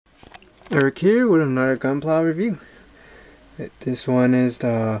Eric here with another Gunpla review. This one is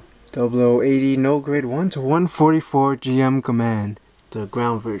the 0080 No Grade 1 to 144 GM Command, the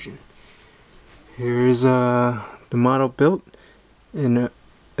ground version. Here's the model built in an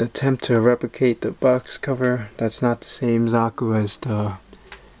attempt to replicate the box cover. That's not the same Zaku as the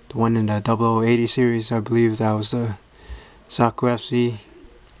one in the 0080 series. I believe that was the Zaku FC.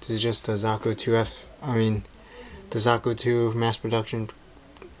 This is just the Zaku 2F, the Zaku 2 mass production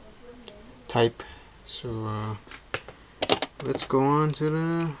type. So let's go on to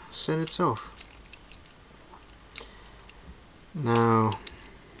the set itself. Now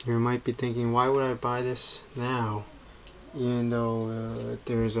you might be thinking, why would I buy this now, even though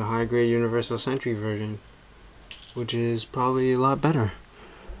there's a high grade Universal Sentry version, which is probably a lot better?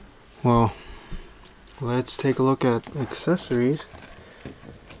 Well, let's take a look at accessories.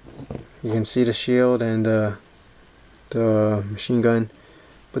 You can see the shield and the machine gun,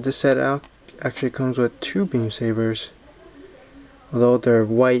 but this set out actually comes with two beam sabers, although they're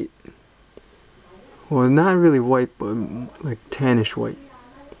white. Well, not really white, but like tannish white.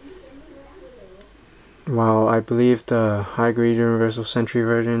 While I believe the high grade Universal Sentry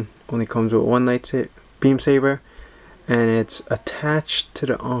version only comes with one beam saber, and it's attached to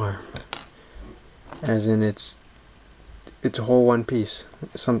the arm, as in it's a whole one piece,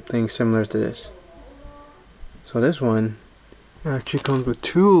 something similar to this. So this one actually comes with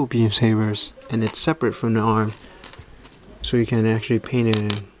two beam sabers, and it's separate from the arm, so you can actually paint it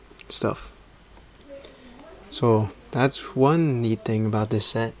and stuff. So that's one neat thing about this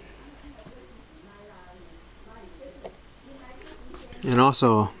set. And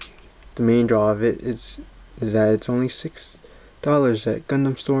also, the main draw of it is that it's only $6 at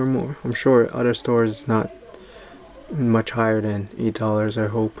Gundam Store and More. I'm sure other stores it's not much higher than $8, I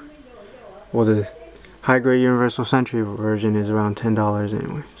hope. Well, the high grade Universal Sentry version is around $10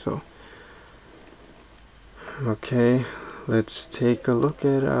 anyway. So okay, let's take a look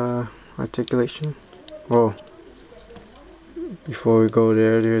at articulation. Well, before we go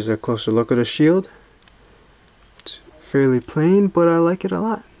there, there's a closer look at the shield. It's fairly plain, but I like it a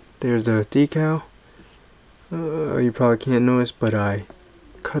lot. There's a decal. You probably can't notice, but I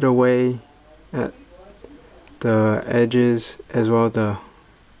cut away at the edges as well as the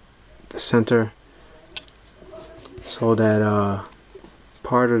center, so that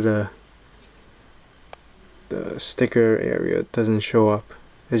part of the sticker area doesn't show up.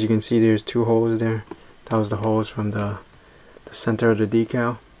 As you can see, there's two holes there. That was the holes from the center of the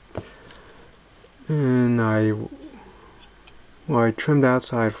decal. And I trimmed the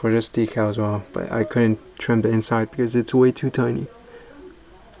outside for this decal as well, but I couldn't trim the inside because it's way too tiny.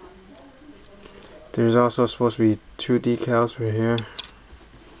 There's also supposed to be two decals right here,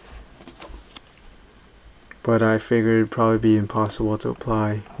 but I figured it'd probably be impossible to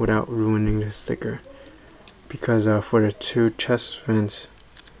apply without ruining the sticker, because for the two chest vents,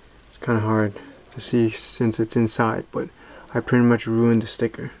 it's kind of hard to see since it's inside, but I pretty much ruined the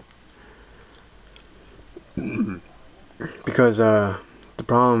sticker. Because the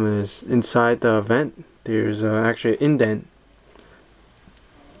problem is, inside the vent there's actually an indent,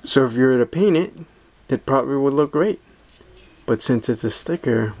 so if you were to paint it, it probably would look great. But since it's a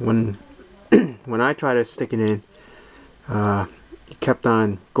sticker, when I tried to stick it in, it kept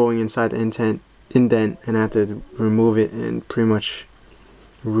on going inside the indent, and I had to remove it and pretty much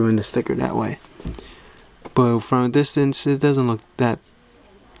ruin the sticker that way. But from a distance, it doesn't look that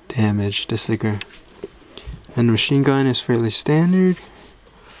damaged, the sticker. And the machine gun is fairly standard.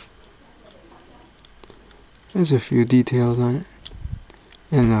 There's a few details on it,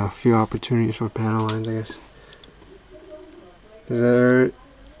 and a few opportunities for panel lines, I guess.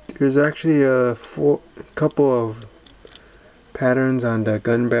 There's actually a couple of patterns on the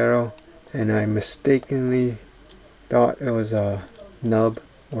gun barrel, and I mistakenly thought it was a nub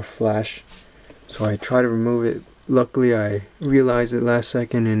or flash, so I tried to remove it. Luckily I realized it last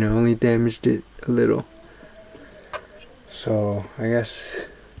second, and it only damaged it a little. So I guess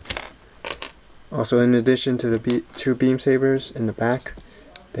also, in addition to the two beam sabers in the back,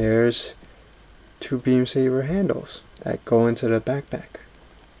 there's two beam saber handles that go into the backpack.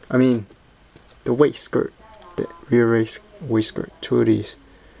 The waist skirt, the rear waist skirt, two of these.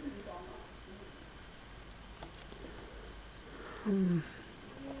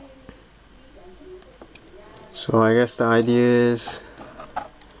 So I guess the idea is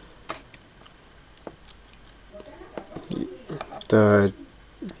the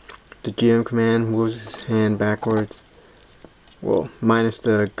GM command moves his hand backwards, well, minus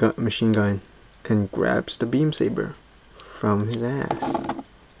the machine gun, and grabs the beam saber from his ass, and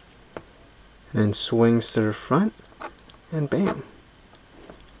then swings to the front, and bam.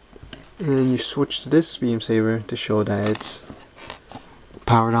 and you switch to this beam saber to show that it's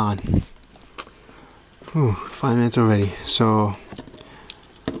powered on. Whew, 5 minutes already. So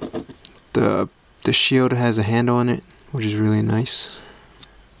the shield has a handle on it, which is really nice,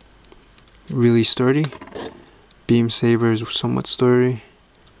 really sturdy. Beam saber is somewhat sturdy.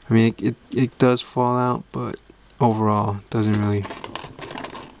 I mean, it does fall out, but overall it doesn't really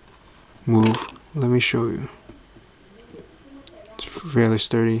move. Let me show you. It's fairly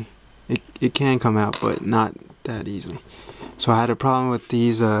sturdy. It can come out, but not that easily. So I had a problem with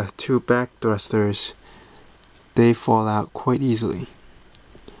these two back thrusters. They fall out quite easily.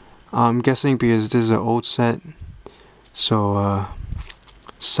 I'm guessing because this is an old set, so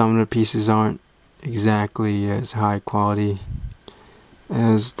some of the pieces aren't exactly as high quality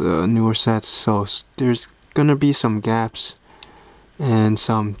as the newer sets, so there's gonna be some gaps and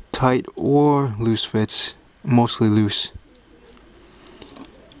some tight or loose fits, mostly loose.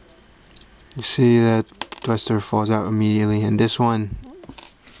 You see that thruster falls out immediately, and this one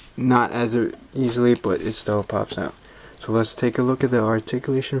not as easily, but it still pops out. So let's take a look at the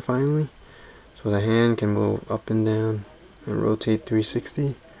articulation finally. So the hand can move up and down and rotate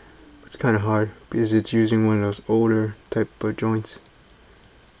 360. It's kind of hard because it's using one of those older type of joints.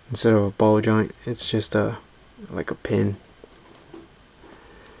 Instead of a ball joint, it's just like a pin.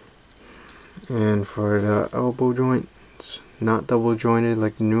 And for the elbow joint, it's not double jointed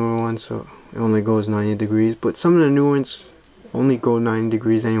like the newer ones, so it only goes 90 degrees. But some of the new ones only go 90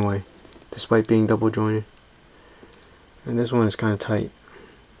 degrees anyway, despite being double jointed. And this one is kind of tight,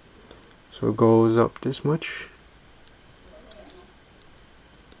 so it goes up this much.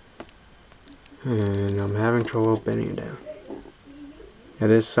 And I'm having trouble bending it down. Yeah,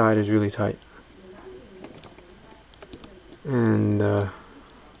 this side is really tight. And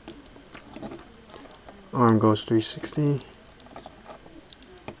arm goes 360.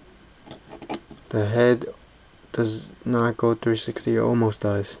 The head does not go 360, it almost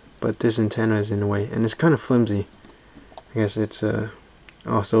does, but this antenna is in the way, and it's kind of flimsy. I guess it's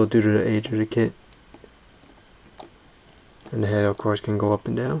also due to the age of the kit. And the head, of course, can go up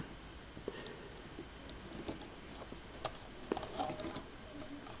and down.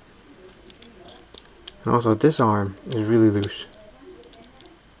 And also, this arm is really loose.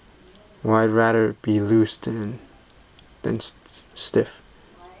 Well, I'd rather it be loose than stiff.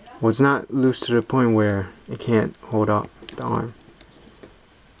 Well, it's not loose to the point where it can't hold up the arm,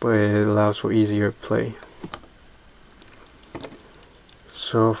 but it allows for easier play.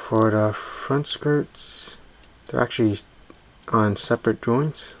 So for the front skirts, they're actually on separate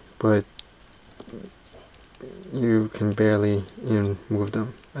joints, but you can barely even move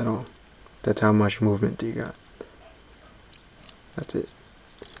them at all. That's how much movement you got. That's it.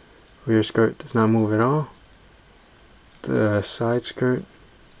 Rear skirt does not move at all. The side skirt,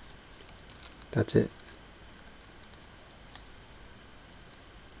 that's it.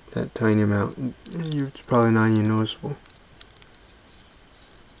 That tiny amount. It's probably not even noticeable.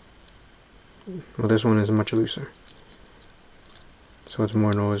 Well, this one is much looser, so it's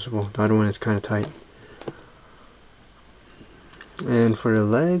more noticeable. The other one is kind of tight. And for the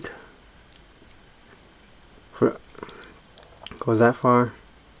leg, goes that far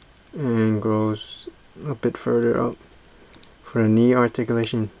and goes a bit further up. For the knee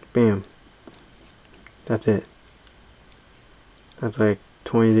articulation, bam, that's it. That's like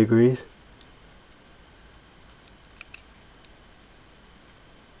 20 degrees.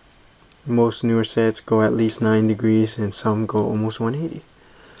 Most newer sets go at least 9 degrees and some go almost 180.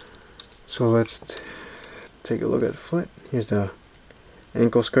 So let's take a look at the foot. Here's the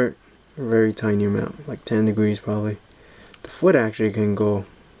ankle skirt, a very tiny amount, like 10 degrees probably. The foot actually can go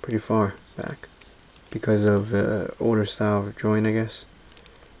pretty far back because of the older style of joint, I guess.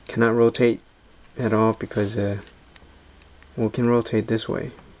 Cannot rotate at all because well, it can rotate this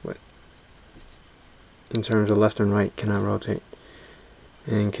way, but in terms of left and right, cannot rotate.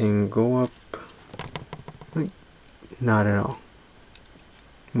 And can go up, like, not at all,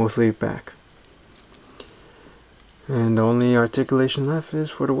 mostly back. And the only articulation left is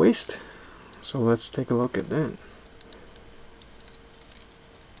for the waist, so let's take a look at that.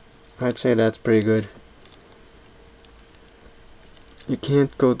 I'd say that's pretty good. You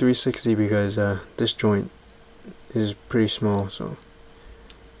can't go 360 because this joint is pretty small, so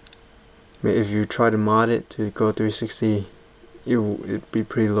if you try to mod it to go 360, it'd be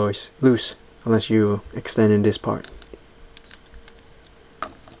pretty loose unless you extended this part.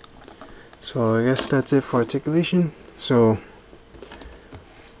 So I guess that's it for articulation. So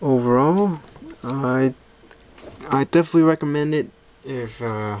overall, I definitely recommend it if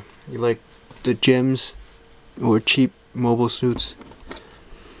you like the gems or cheap mobile suits.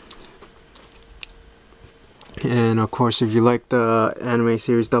 And of course, if you like the anime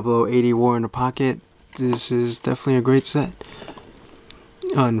series 0080 War in the Pocket, this is definitely a great set.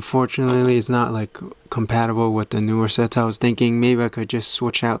 Unfortunately, it's not like compatible with the newer sets. I was thinking maybe I could just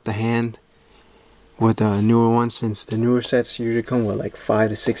switch out the hand with the newer ones, since the newer sets usually come with like 5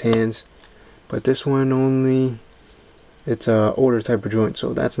 to 6 hands. But this one only, it's a older type of joint,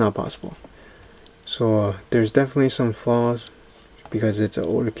 so that's not possible. So there's definitely some flaws because it's an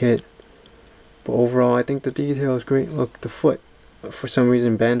older kit. But overall, I think the detail is great. Look, the foot. For some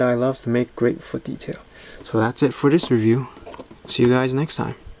reason, Bandai loves to make great foot detail. So that's it for this review. See you guys next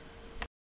time.